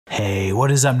Hey,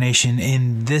 what is up, nation?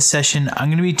 In this session, I'm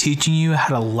going to be teaching you how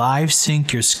to live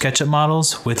sync your SketchUp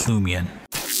models with Lumion.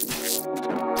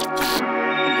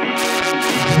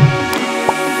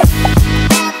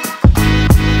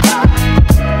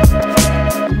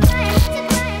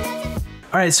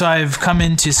 Alright, so I've come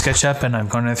into SketchUp and I've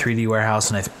gone to a 3D warehouse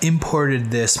and I've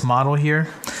imported this model here.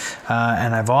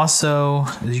 And I've also,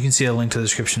 as you can see, a link to the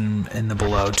description in the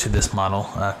below to this model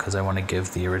because I want to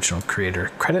give the original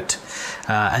creator credit.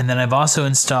 And then I've also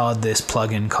installed this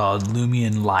plugin called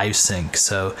Lumion LiveSync.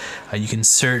 So you can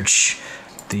search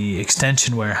the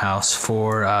extension warehouse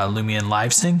for Lumion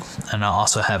LiveSync, and I'll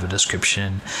also have a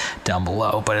description down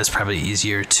below, but it's probably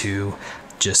easier to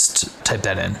just type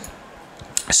that in.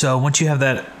 So once you have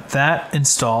that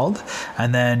installed,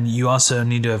 and then you also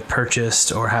need to have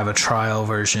purchased or have a trial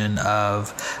version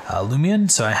of Lumion.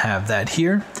 So I have that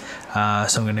here. So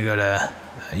I'm going to go to,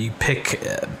 you pick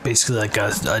basically like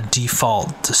a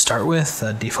default to start with,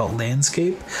 a default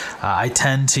landscape. I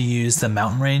tend to use the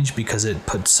mountain range because it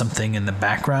puts something in the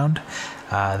background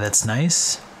that's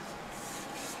nice,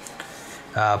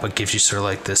 but gives you sort of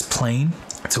like this plane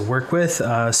to work with.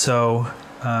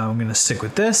 I'm going to stick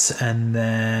with this, and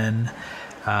then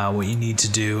what you need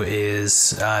to do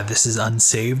is, this is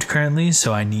unsaved currently,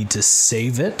 so I need to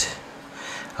save it.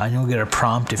 And you'll get a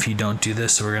prompt if you don't do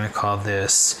this, so we're going to call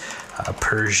this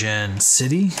Persian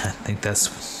City. I think that's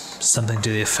something to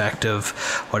the effect of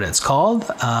what it's called.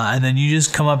 And then you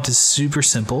just come up to super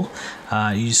simple.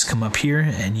 You just come up here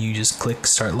and you just click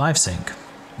Start Live Sync.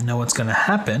 Now what's going to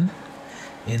happen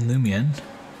in Lumion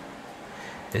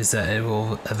is that it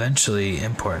will eventually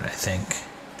import, I think.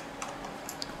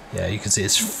 Yeah, you can see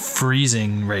it's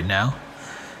freezing right now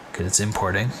because it's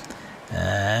importing,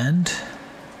 and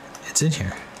it's in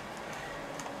here.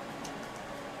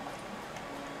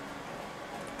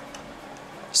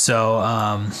 So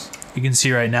you can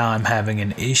see right now I'm having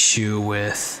an issue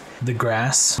with the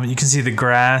grass. You can see the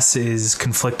grass is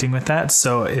conflicting with that.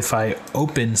 So if I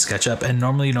open SketchUp, and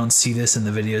normally you don't see this in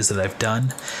the videos that I've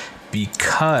done,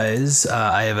 because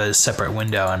I have a separate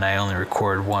window and I only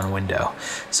record one window.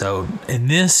 So in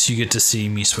this, you get to see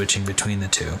me switching between the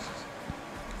two.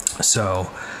 So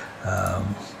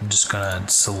I'm just gonna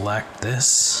select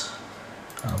this.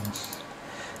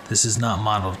 This is not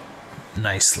modeled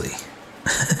nicely.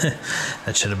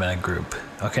 That should have been a group.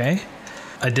 Okay,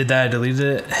 I did that, I deleted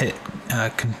it, hit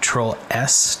Control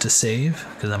S to save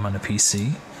because I'm on a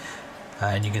PC,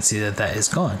 and you can see that that is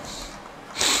gone.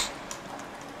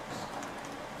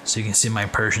 So you can see my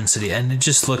Persian City, and it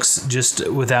just looks, just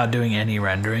without doing any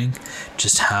rendering,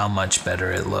 just how much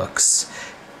better it looks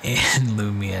in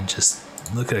Lumion. Just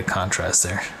look at the contrast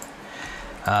there.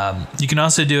 You can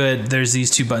also do it, there's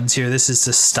these two buttons here. This is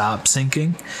to stop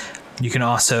syncing. You can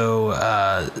also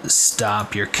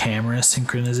stop your camera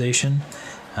synchronization,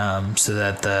 so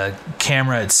that the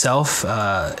camera itself,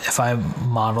 if I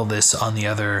model this on the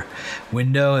other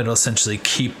window, it'll essentially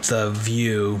keep the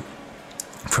view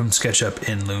from SketchUp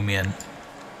in Lumion,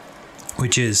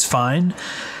 which is fine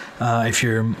if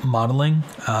you're modeling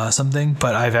something,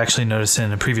 but I've actually noticed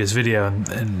in a previous video,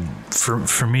 and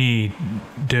for me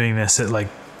doing this, it like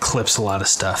clips a lot of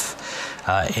stuff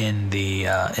in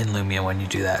Lumion when you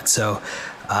do that. So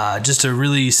just a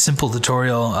really simple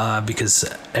tutorial because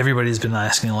everybody's been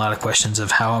asking a lot of questions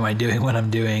of how am I doing what I'm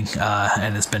doing,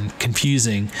 and it's been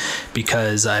confusing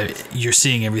because you're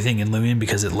seeing everything in Lumion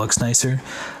because it looks nicer,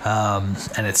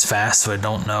 and it's fast, so I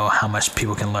don't know how much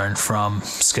people can learn from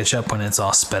SketchUp when it's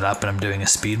all sped up and I'm doing a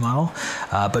speed model,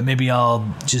 but maybe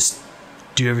I'll just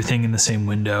do everything in the same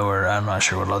window, or I'm not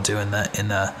sure what I'll do in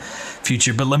the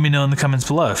future, but let me know in the comments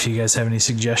below if you guys have any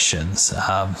suggestions.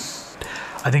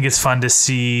 I think it's fun to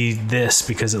see this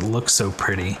because it looks so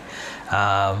pretty,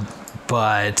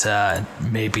 but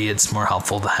maybe it's more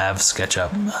helpful to have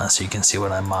SketchUp so you can see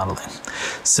what I'm modeling.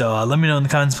 So let me know in the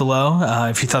comments below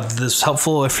if you thought that this was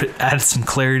helpful, if it added some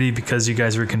clarity because you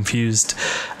guys were confused.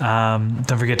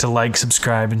 Don't forget to like,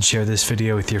 subscribe, and share this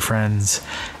video with your friends.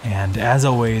 And as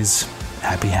always,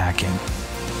 happy hacking.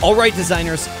 All right,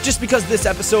 designers, just because this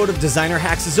episode of Designer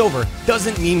Hacks is over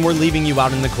doesn't mean we're leaving you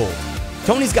out in the cold.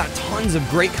 Tony's got tons of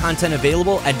great content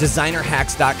available at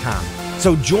designerhacks.com.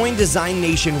 So join Design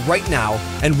Nation right now,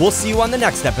 and we'll see you on the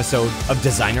next episode of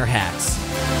Designer Hacks.